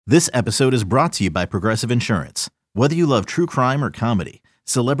This episode is brought to you by Progressive Insurance. Whether you love true crime or comedy,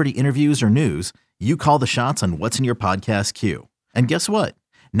 celebrity interviews or news, you call the shots on what's in your podcast queue. And guess what?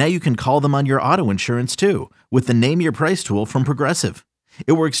 Now you can call them on your auto insurance too with the Name Your Price tool from Progressive.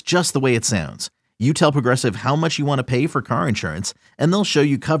 It works just the way it sounds. You tell Progressive how much you want to pay for car insurance, and they'll show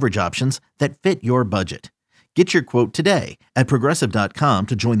you coverage options that fit your budget. Get your quote today at Progressive.com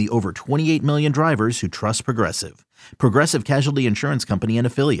to join the over 28 million drivers who trust Progressive. Progressive Casualty Insurance Company and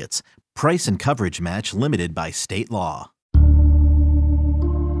Affiliates. Price and coverage match limited by state law.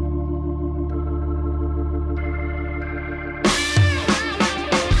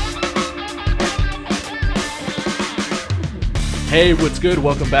 Hey, what's good?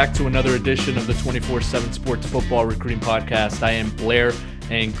 Welcome back to another edition of the 24/7 Sports Football Recruiting Podcast. I am Blair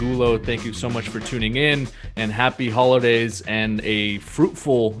Angulo. Thank you so much for tuning in, and happy holidays and a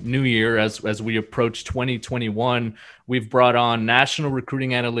fruitful new year as we approach 2021. We've brought on national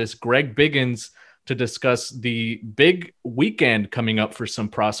recruiting analyst Greg Biggins to discuss the big weekend coming up for some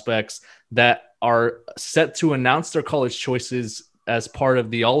prospects that are set to announce their college choices as part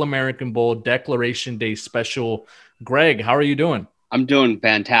of the All-American Bowl Declaration Day special. Greg, how are you doing? I'm doing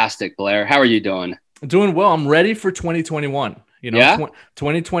fantastic, Blair. How are you doing? Doing well. I'm ready for 2021. Yeah?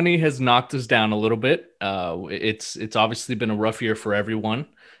 2020 has knocked us down a little bit. It's obviously been a rough year for everyone,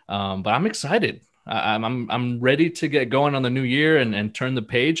 but I'm excited. I'm ready to get going on the new year and turn the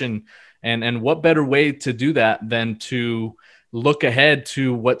page. And what better way to do that than to look ahead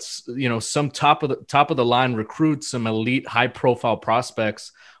to what's, some top of the line recruits, some elite high profile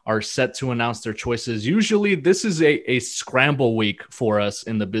prospects are set to announce their choices. Usually this is a scramble week for us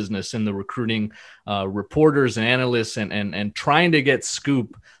in the business, in the recruiting reporters and analysts and trying to get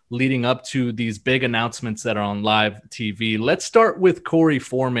scoop leading up to these big announcements that are on live TV. Let's start with Korey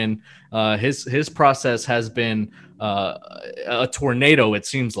Foreman. His process has been a tornado, it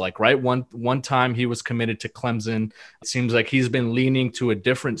seems like, right? One time he was committed to Clemson. It seems like he's been leaning to a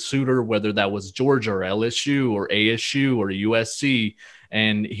different suitor, whether that was Georgia or LSU or ASU or USC.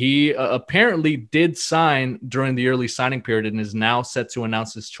 And he apparently did sign during the early signing period and is now set to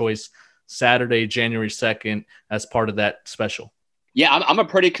announce his choice Saturday, January 2nd, as part of that special. Yeah, I'm a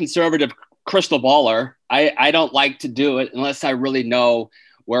pretty conservative crystal baller. I don't like to do it unless I really know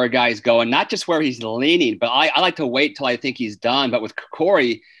where a guy's going, not just where he's leaning, but I like to wait till I think he's done. But with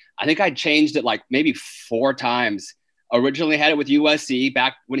Korey, I think I changed it like maybe 4 times. Originally had it with USC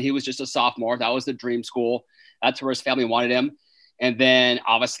back when he was just a sophomore. That was the dream school. That's where his family wanted him. And then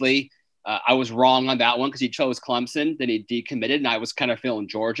obviously I was wrong on that one because he chose Clemson. Then he decommitted and I was kind of feeling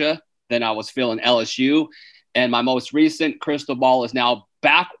Georgia. Then I was feeling LSU. And my most recent crystal ball is now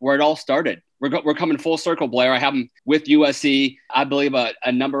back where it all started. We're coming full circle, Blair. I have him with USC. I believe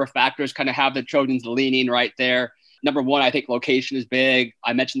a number of factors kind of have the Trojans leaning right there. Number one, I think location is big.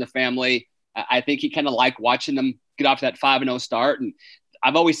 I mentioned the family. I think he kind of liked watching them get off to that 5-0 start. And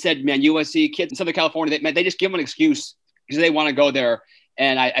I've always said, man, USC kids in Southern California, they just give them an excuse because they want to go there.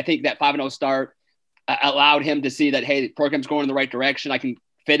 And I think that 5-0 start allowed him to see that, hey, the program's going in the right direction. I can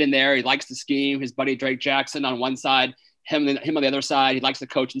fit in there. He likes the scheme. His buddy Drake Jackson on one side, him on the other side. He likes the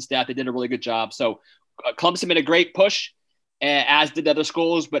coaching staff. They did a really good job. So Clemson made a great push, as did other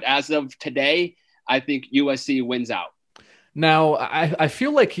schools. But as of today, I think USC wins out. Now, I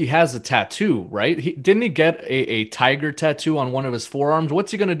feel like he has a tattoo, right? Didn't he get a tiger tattoo on one of his forearms?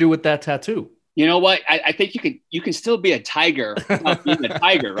 What's he going to do with that tattoo? You know what? I think you can still be a tiger without being a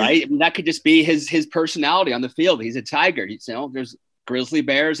tiger, right? I mean, that could just be his personality on the field. He's a tiger. There's grizzly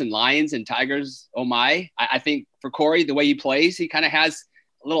bears and lions and tigers. Oh my! I think for Korey, the way he plays, he kind of has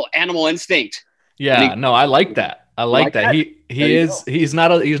a little animal instinct. Yeah, no, I like that. I like that. He's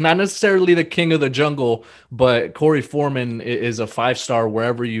not necessarily the king of the jungle, but Korey Foreman is a 5-star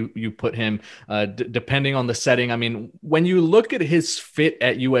wherever you put him, depending on the setting. I mean, when you look at his fit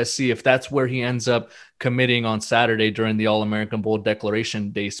at USC, if that's where he ends up committing on Saturday during the All-American Bowl Declaration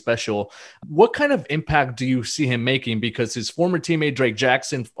Day special, what kind of impact do you see him making? Because his former teammate Drake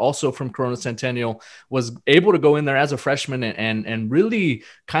Jackson, also from Corona Centennial, was able to go in there as a freshman and really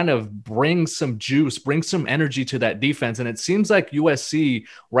kind of bring some juice, bring some energy to that defense. And it seems like USC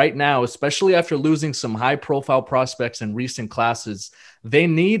right now, especially after losing some high-profile prospects in recent classes, they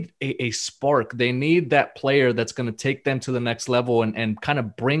need a spark. They need that player that's going to take them to the next level and kind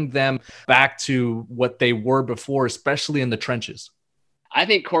of bring them back to what they were before, especially in the trenches. I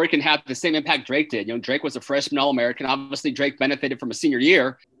think Korey can have the same impact Drake did. Drake was a freshman All-American. Obviously, Drake benefited from a senior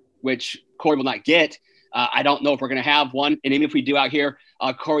year, which Korey will not get. I don't know if we're going to have one. And even if we do out here,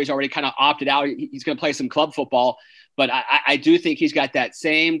 Korey's already kind of opted out. He's going to play some club football. But I do think he's got that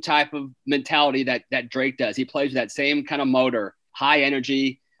same type of mentality that Drake does. He plays with that same kind of motor, high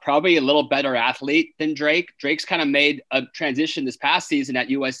energy, probably a little better athlete than Drake. Drake's kind of made a transition this past season at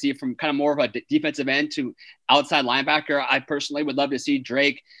USC from kind of more of a defensive end to outside linebacker. I personally would love to see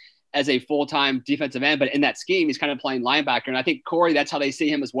Drake as a full-time defensive end, but in that scheme, he's kind of playing linebacker. And I think Corey, that's how they see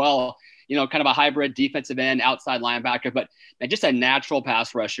him as well. Kind of a hybrid defensive end, outside linebacker, but just a natural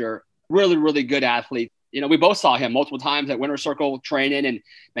pass rusher, really, really good athlete. We both saw him multiple times at Winter Circle training, and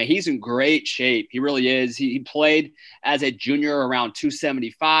man, he's in great shape. He really is. He played as a junior around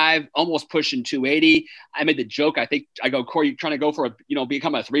 275, almost pushing 280. I made the joke. I go, Corey, you trying to go for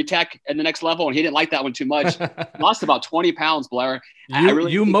become a 3-tech at the next level, and he didn't like that one too much. Lost about 20 pounds, Blair.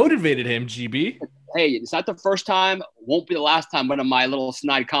 You motivated him, GB. Hey, it's not the first time, won't be the last time one of my little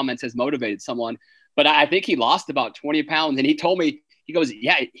snide comments has motivated someone. But I think he lost about 20 pounds, and he told me, he goes,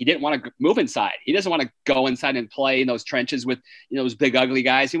 yeah, he didn't want to move inside. He doesn't want to go inside and play in those trenches with those big, ugly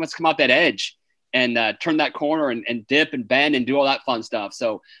guys. He wants to come out that edge and turn that corner and dip and bend and do all that fun stuff.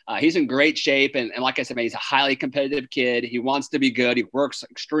 So he's in great shape. And like I said, man, he's a highly competitive kid. He wants to be good. He works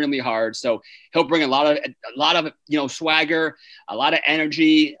extremely hard. So he'll bring a lot of swagger, a lot of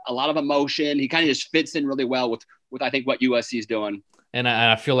energy, a lot of emotion. He kind of just fits in really well with I think what USC is doing. And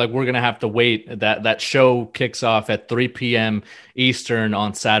I feel like we're going to have to wait. That show kicks off at 3 p.m. Eastern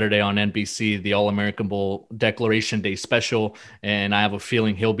on Saturday on NBC, the All-American Bowl Declaration Day special. And I have a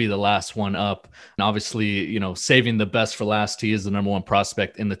feeling he'll be the last one up. And obviously, saving the best for last, he is the number one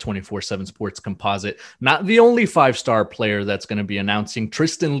prospect in the 24/7 Sports composite. Not the only 5-star player that's going to be announcing.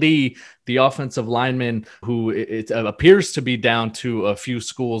 Tristan Lee, the offensive lineman, who it appears to be down to a few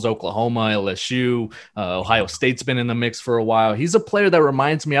schools, Oklahoma, LSU, Ohio State's been in the mix for a while. He's a player that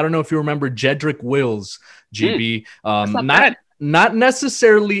reminds me, I don't know if you remember Jedrick Wills, GB. Not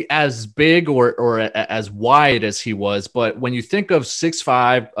necessarily as big or as wide as he was, but when you think of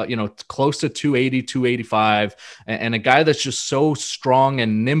 6'5", close to 280, 285, and a guy that's just so strong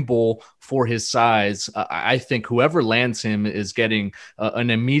and nimble for his size, I think whoever lands him is getting an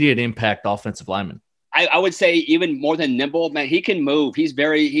immediate impact offensive lineman. I would say even more than nimble, man, he can move. He's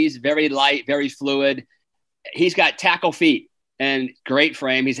very light, very fluid. He's got tackle feet and great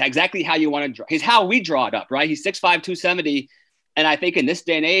frame. He's exactly how you want to draw. He's how we draw it up, right? He's 6'5", 270. And I think in this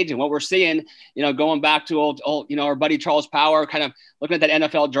day and age and what we're seeing, going back to old our buddy Charles Power, kind of looking at that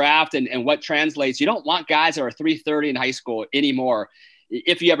NFL draft and what translates, you don't want guys that are 330 in high school anymore.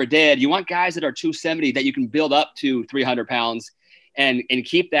 If you ever did, you want guys that are 270 that you can build up to 300 pounds and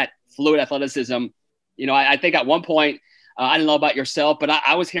keep that fluid athleticism. I think at one point, I don't know about yourself, but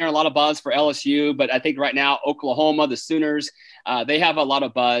I was hearing a lot of buzz for LSU. But I think right now, Oklahoma, the Sooners, they have a lot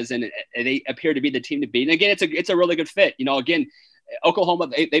of buzz, and they appear to be the team to beat. And again, it's a really good fit. Again, Oklahoma,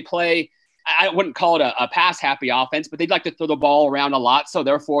 they play. I wouldn't call it a pass-happy offense, but they'd like to throw the ball around a lot. So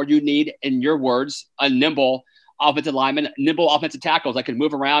therefore, you need, in your words, a nimble offensive lineman, nimble offensive tackles that can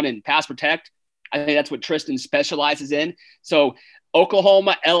move around and pass protect. I think that's what Tristan specializes in. So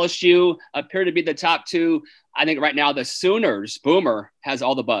Oklahoma, LSU appear to be the top two. I think right now the Sooners, Boomer, has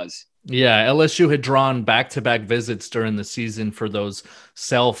all the buzz. Yeah, LSU had drawn back-to-back visits during the season for those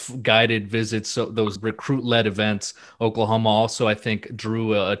self-guided visits, so those recruit-led events. Oklahoma also, I think,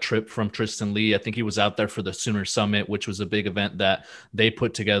 drew a trip from Tristan Lee. I think he was out there for the Sooner Summit, which was a big event that they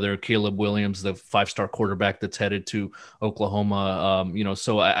put together. Caleb Williams, the 5-star quarterback that's headed to Oklahoma.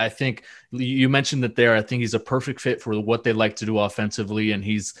 So I think you mentioned it there. I think he's a perfect fit for what they like to do offensively, and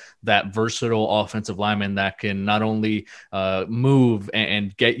he's that versatile offensive lineman that can not only move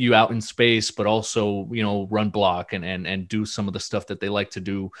and get you out in space, but also, run block and do some of the stuff that they like to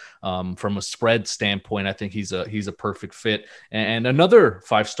do from a spread standpoint. I think he's a perfect fit. And another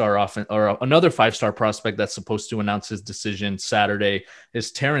 5-star prospect that's supposed to announce his decision Saturday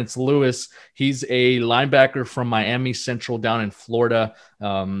is Terrence Lewis. He's a linebacker from Miami Central down in Florida.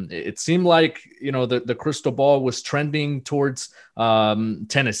 It seemed like, the crystal ball was trending towards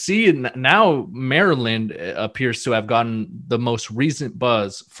Tennessee, and now Maryland appears to have gotten the most recent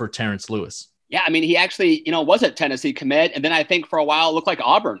buzz for Terrence Lewis. Yeah, I mean, he actually, was a Tennessee commit, and then I think for a while it looked like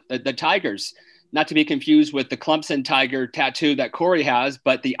Auburn, the Tigers, not to be confused with the Clemson Tiger tattoo that Corey has,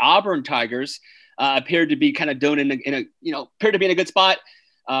 but the Auburn Tigers appeared to be kind of doing appeared to be in a good spot.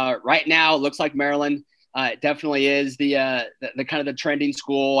 Right now, it looks like Maryland definitely is the kind of the trending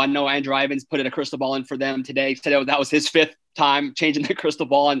school. I know Andrew Ivins put a crystal ball in for them today. Said that was his 5th time changing the crystal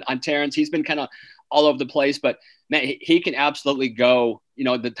ball on Terrence. He's been kind of all over the place, but man, he can absolutely go,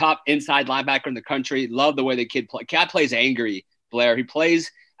 the top inside linebacker in the country. Love the way the kid plays. Cat plays angry, Blair. He plays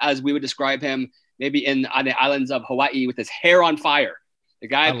as we would describe him, maybe on the islands of Hawaii with his hair on fire. The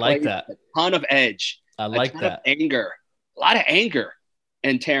guy plays a ton of edge. I like that. A lot of anger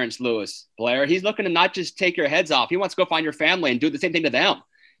in Terrence Lewis, Blair. He's looking to not just take your heads off. He wants to go find your family and do the same thing to them.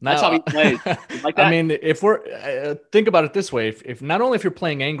 Now, That's how he plays. Like that? I mean, if we're think about it this way, if not only if you're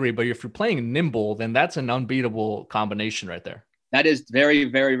playing angry, but if you're playing nimble, then that's an unbeatable combination right there. That is very,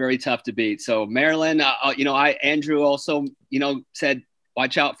 very, very tough to beat. So Maryland, Andrew also, said,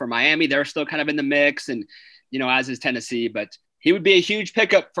 watch out for Miami. They're still kind of in the mix, and, as is Tennessee, but he would be a huge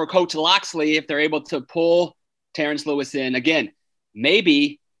pickup for Coach Loxley if they're able to pull Terrence Lewis in. Again,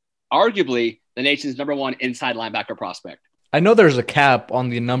 maybe, arguably, the nation's number one inside linebacker prospect. I know there's a cap on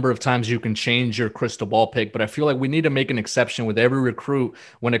the number of times you can change your crystal ball pick, but I feel like we need to make an exception with every recruit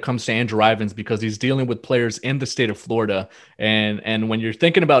when it comes to Andrew Ivins, because he's dealing with players in the state of Florida. And when you're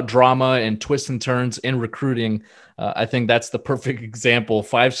thinking about drama and twists and turns in recruiting, I think that's the perfect example.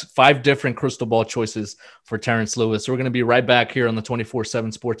 Five different crystal ball choices for Terrence Lewis. We're going to be right back here on the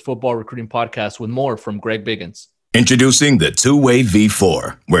 24/7 Sports Football Recruiting Podcast with more from Greg Biggins. Introducing the Two-Way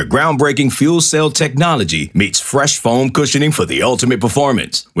V4, where groundbreaking fuel cell technology meets fresh foam cushioning for the ultimate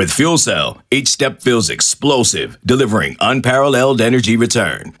performance. With fuel cell, each step feels explosive, delivering unparalleled energy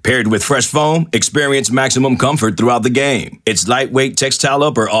return. Paired with fresh foam, experience maximum comfort throughout the game. Its lightweight textile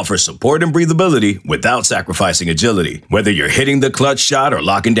upper offers support and breathability without sacrificing agility. Whether you're hitting the clutch shot or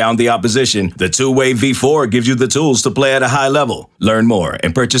locking down the opposition, the Two-Way V4 gives you the tools to play at a high level. Learn more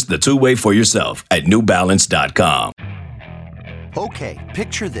and purchase the Two-Way for yourself at newbalance.com. Okay,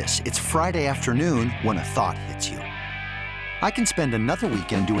 picture this. It's Friday afternoon when a thought hits you. I can spend another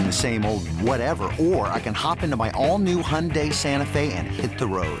weekend doing the same old whatever, or I can hop into my all-new Hyundai Santa Fe and hit the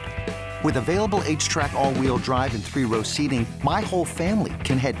road. With available H-Track all-wheel drive and 3-row seating, my whole family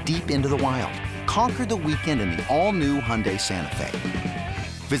can head deep into the wild. Conquer the weekend in the all-new Hyundai Santa Fe.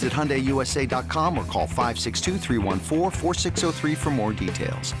 Visit HyundaiUSA.com or call 562-314-4603 for more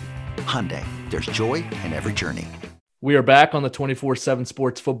details. Hyundai, there's joy in every journey. We are back on the 24/7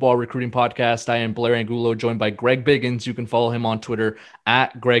 Sports Football Recruiting Podcast. I am Blair Angulo, joined by Greg Biggins. You can follow him on Twitter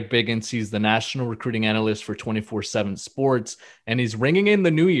at Greg Biggins. He's the national recruiting analyst for 24/7 Sports, and he's ringing in the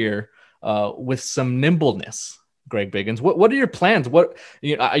new year with some nimbleness. Greg Biggins, what are your plans?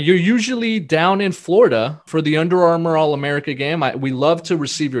 You're usually down in Florida for the Under Armour All-America game. We love to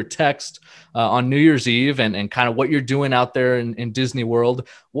receive your text on New Year's Eve and kind of what you're doing out there in Disney World.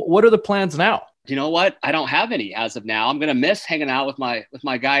 What are the plans now? You know what? I don't have any as of now. I'm going to miss hanging out with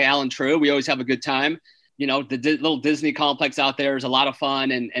my guy, Alan True. We always have a good time. The little Disney complex out there is a lot of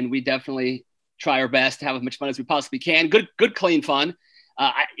fun. And we definitely try our best to have as much fun as we possibly can. Good, clean fun.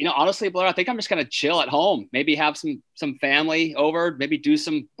 Honestly, Blair, I think I'm just going to chill at home, maybe have some family over, maybe do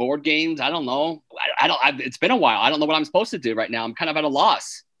some board games. I don't know. It's been a while. I don't know what I'm supposed to do right now. I'm kind of at a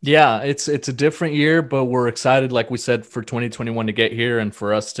loss. Yeah, it's a different year, but we're excited, like we said, for 2021 to get here and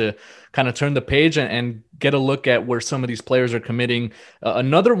for us to kind of turn the page and get a look at where some of these players are committing.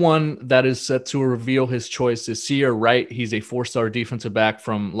 Another one that is set to reveal his choice is Ceyair Wright. He's a 4-star defensive back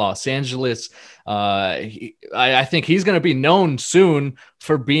from Los Angeles. I think he's going to be known soon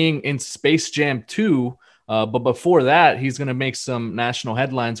for being in Space Jam 2, but before that, he's going to make some national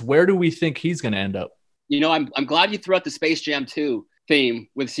headlines. Where do we think he's going to end up? I'm glad you threw out the Space Jam 2 theme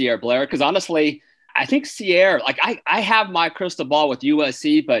with Ceyair, Blair, because honestly, I think Ceyair, like I have my crystal ball with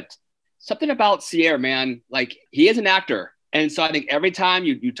USC, but something about Ceyair, man, like he is an actor. And so I think every time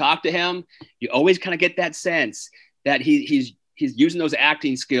you talk to him, you always kind of get that sense that he's using those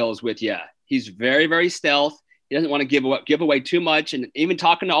acting skills with you. He's very, very stealth. He doesn't want to give away too much. And even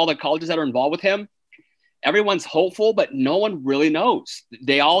talking to all the colleges that are involved with him, everyone's hopeful, but no one really knows.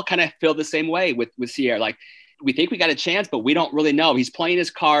 They all kind of feel the same way with Ceyair. Like, we think we got a chance, but we don't really know. He's playing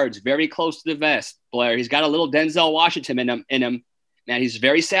his cards very close to the vest, Blair. He's got a little Denzel Washington in him. Man, he's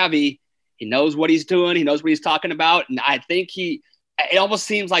very savvy. He knows what he's doing. He knows what he's talking about. And I think it almost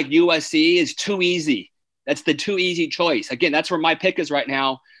seems like USC is too easy. That's the too easy choice. Again, that's where my pick is right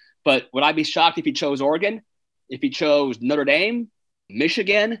now. But would I be shocked if he chose Oregon? If he chose Notre Dame,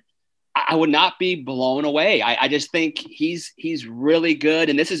 Michigan? I would not be blown away. I just think he's really good.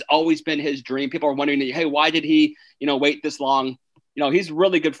 And this has always been his dream. People are wondering, hey, why did he, wait this long? He's a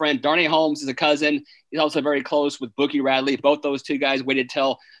really good friend. Darnay Holmes is a cousin. He's also very close with Bookie Radley. Both those two guys waited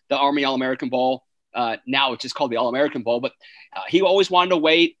till the Army All-American Bowl. Now it's just called the All-American Bowl. But he always wanted to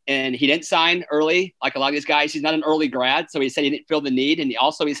wait, and he didn't sign early. Like a lot of these guys, he's not an early grad. So he said he didn't feel the need. And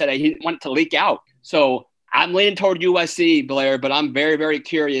he said he didn't want it to leak out. So I'm leaning toward USC, Blair, but I'm very, very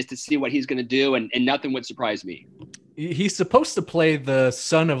curious to see what he's going to do, and nothing would surprise me. He's supposed to play the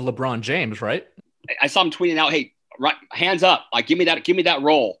son of LeBron James, right? I saw him tweeting out, hey, right, hands up, like give me that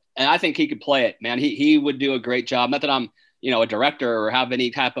role. And I think he could play it, man. He would do a great job. Not that I'm, a director or have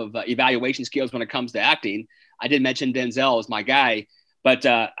any type of evaluation skills when it comes to acting. I did mention Denzel as my guy, but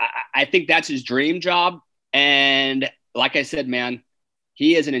I think that's his dream job. And like I said, man,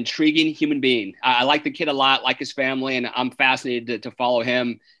 he is an intriguing human being. I like the kid a lot, like his family, and I'm fascinated to follow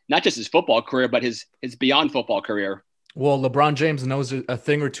him, not just his football career, but his beyond football career. Well, LeBron James knows a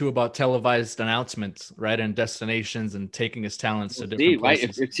thing or two about televised announcements, right? And destinations and taking his talents to different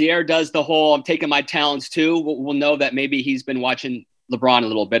places. Right? If Thierry does the whole I'm taking my talents too, we'll know that maybe he's been watching LeBron a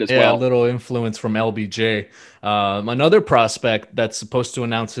little bit as well. Yeah, a little influence from LBJ. Another prospect that's supposed to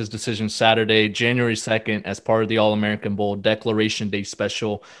announce his decision Saturday, January 2nd, as part of the All-American Bowl Declaration Day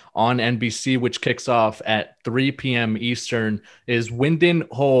special on NBC, which kicks off at 3 p.m. Eastern, is Wyndon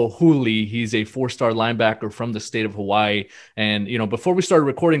Ho'ohuli. He's a 4-star linebacker from the state of Hawaii. And, before we started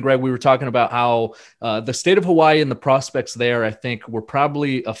recording, Greg, we were talking about how the state of Hawaii and the prospects there, I think, were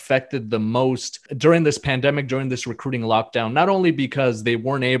probably affected the most during this pandemic, during this recruiting lockdown, not only because they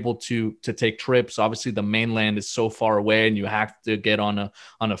weren't able to take trips. Obviously, the mainland is so far away and you have to get on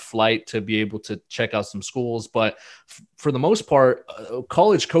a flight to be able to check out some schools. But for the most part,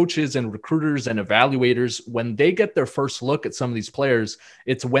 college coaches and recruiters and evaluators, when they get their first look at some of these players,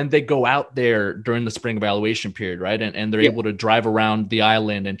 it's when they go out there during the spring evaluation period, right? And they're able to drive around the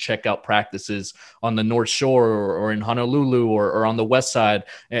island and check out practices on the North Shore or in Honolulu or on the West Side.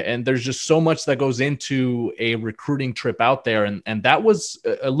 And there's just so much that goes into a recruiting trip out there. And that was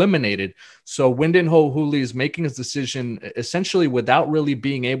eliminated. So Wyndon Ho'ohuli is making his decision essentially without really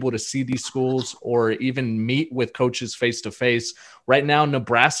being able to see these schools or even meet with coaches face to face. Right now,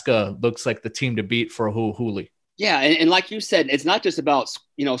 Nebraska looks like the team to beat for Ho'ohuli. Yeah, and like you said, it's not just about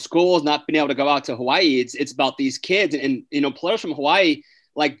schools not being able to go out to Hawaii. It's about these kids and players from Hawaii,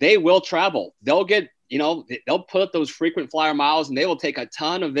 like they will travel. They'll get they'll put up those frequent flyer miles and they will take a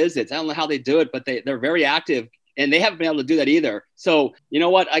ton of visits. I don't know how they do it, but they're very active. And they haven't been able to do that either. So, you know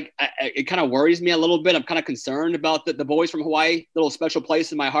what? It kind of worries me a little bit. I'm kind of concerned about the boys from Hawaii, little special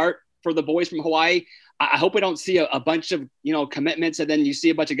place in my heart for the boys from Hawaii. I hope we don't see a bunch of, commitments and then you see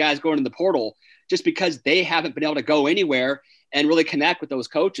a bunch of guys going in the portal just because they haven't been able to go anywhere and really connect with those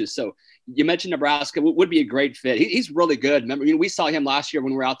coaches. So you mentioned Nebraska would be a great fit. He's really good. Remember, we saw him last year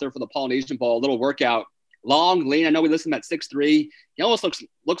when we were out there for the Polynesian Bowl, a little workout. Long, lean. I know we listed him at 6'3". He almost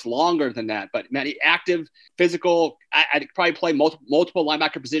looks longer than that. But, man, he active, physical. I'd probably play multiple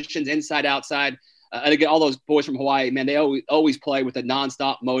linebacker positions, inside, outside. And again, all those boys from Hawaii, man, they always play with a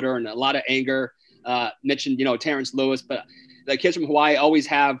nonstop motor and a lot of anger. Mentioned, Terrence Lewis. But the kids from Hawaii always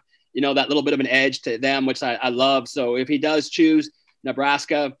have, that little bit of an edge to them, which I love. So if he does choose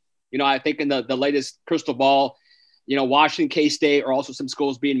Nebraska, I think in the latest crystal ball, Washington, K-State are also some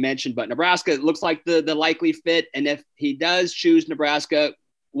schools being mentioned, but Nebraska looks like the likely fit. And if he does choose Nebraska,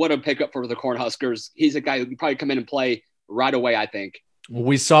 what a pickup for the Cornhuskers. He's a guy who can probably come in and play right away, I think.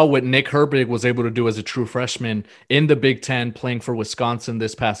 We saw what Nick Herbig was able to do as a true freshman in the Big Ten playing for Wisconsin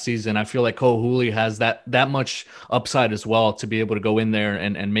this past season. I feel like Ho'ohuli has that much upside as well to be able to go in there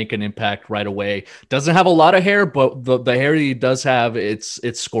and make an impact right away. Doesn't have a lot of hair, but the hair he does have, it's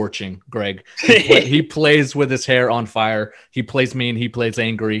scorching, Greg. He plays with his hair on fire. He plays mean. He plays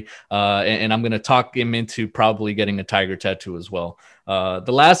angry. And I'm going to talk him into probably getting a tiger tattoo as well.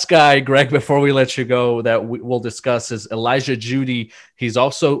 The last guy, Greg, before we let you go, that we'll discuss is Elijah Jeudy. He's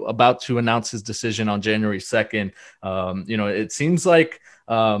also about to announce his decision on January 2nd. It seems like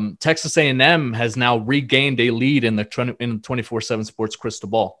Texas A&M has now regained a lead in the 24/7 Sports crystal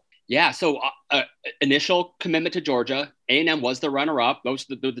ball. Yeah, so initial commitment to Georgia. A&M was the runner-up,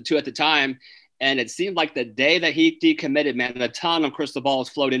 most of the two at the time. And it seemed like the day that he decommitted, man, a ton of crystal balls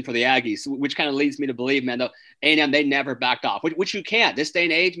flowed in for the Aggies, which kind of leads me to believe, man, the A&M, they never backed off, which you can't. This day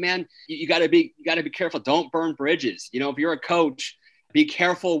and age, man, you got to be careful. Don't burn bridges. If you're a coach, be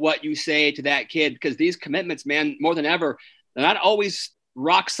careful what you say to that kid, because these commitments, man, more than ever, they're not always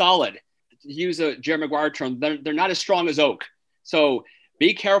rock solid. To use a Jerry Maguire term, they're not as strong as oak. So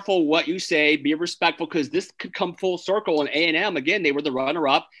be careful what you say. Be respectful, because this could come full circle. And A&M, again, they were the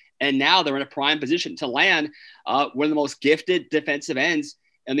runner-up. And now they're in a prime position to land one of the most gifted defensive ends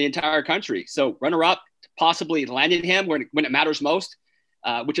in the entire country. So runner-up, possibly landing him when it matters most,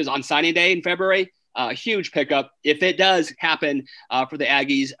 which is on signing day in February. Huge pickup. If it does happen for the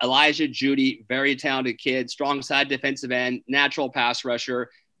Aggies, Elijah Jeudy, very talented kid, strong side defensive end, natural pass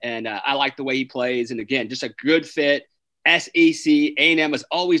rusher. And I like the way he plays. And again, just a good fit. SEC, A&M has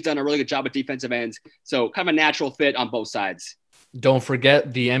always done a really good job with defensive ends. So kind of a natural fit on both sides. Don't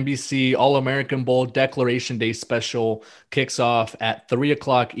forget the NBC All-American Bowl Declaration Day special kicks off at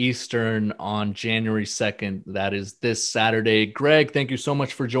 3:00 Eastern on January 2nd. That is this Saturday. Greg, thank you so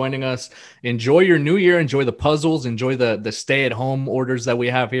much for joining us. Enjoy your new year. Enjoy the puzzles. Enjoy the stay-at-home orders that we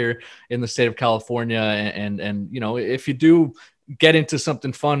have here in the state of California. And if you do get into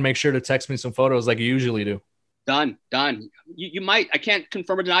something fun, make sure to text me some photos like you usually do. Done. You might, I can't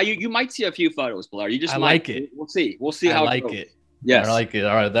confirm or deny you might see a few photos, Blair. You just I might. like it. We'll see how I it like goes. it. Yes. I like it.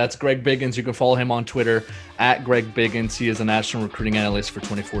 All right. That's Greg Biggins. You can follow him on Twitter at Greg Biggins. He is a national recruiting analyst for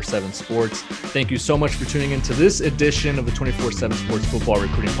 24/7 Sports. Thank you so much for tuning into this edition of the 24/7 Sports Football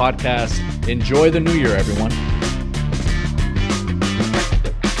Recruiting Podcast. Enjoy the new year, everyone.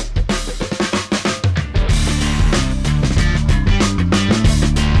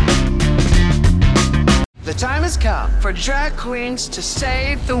 The time has come for drag queens to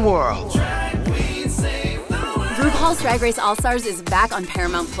save the world. RuPaul's Drag Race All-Stars is back on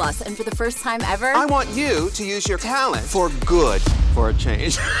Paramount Plus, and for the first time ever, I want you to use your talent for good for a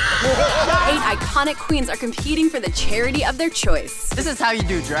change. 8 iconic queens are competing for the charity of their choice. This is how you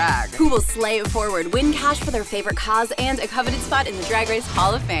do drag. Who will slay it forward, win cash for their favorite cause, and a coveted spot in the Drag Race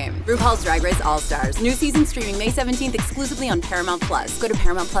Hall of Fame. RuPaul's Drag Race All-Stars. New season streaming May 17th exclusively on Paramount Plus. Go to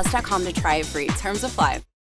ParamountPlus.com to try it free. Terms apply.